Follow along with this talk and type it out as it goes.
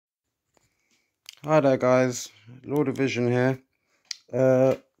Hi there guys, Lord of Vision here.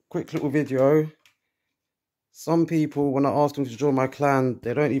 Quick little video. Some people, when I ask them to join my clan,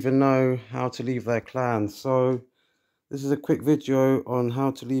 they don't even know how to leave their clan. So this is a quick video on how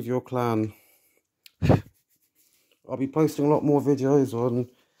to leave your clan. I'll be posting a lot more videos on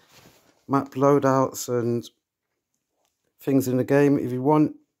map loadouts and things in the game. If you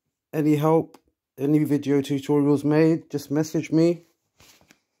want any help, any video tutorials made, just message me.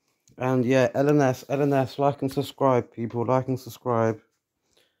 And yeah, LNS, like and subscribe, people, like and subscribe.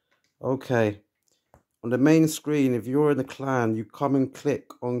 Okay. On the main screen, if you're in a clan, you come and click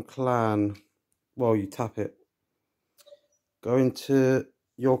on clan. Well, you tap it. Go into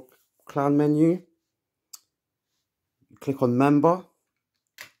your clan menu. You click on member,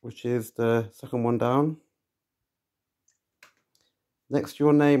 which is the second one down. Next to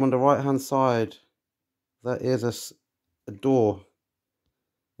your name on the right hand side, that is a door.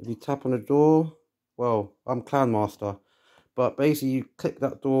 If you tap on the door, well, I'm clan master. But basically, you click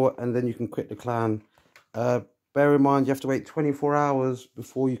that door and then you can quit the clan. Bear in mind, you have to wait 24 hours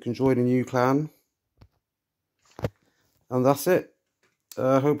before you can join a new clan. And that's it.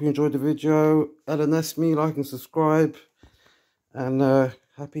 Hope you enjoyed the video. LNS me, like and subscribe. And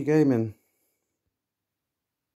happy gaming.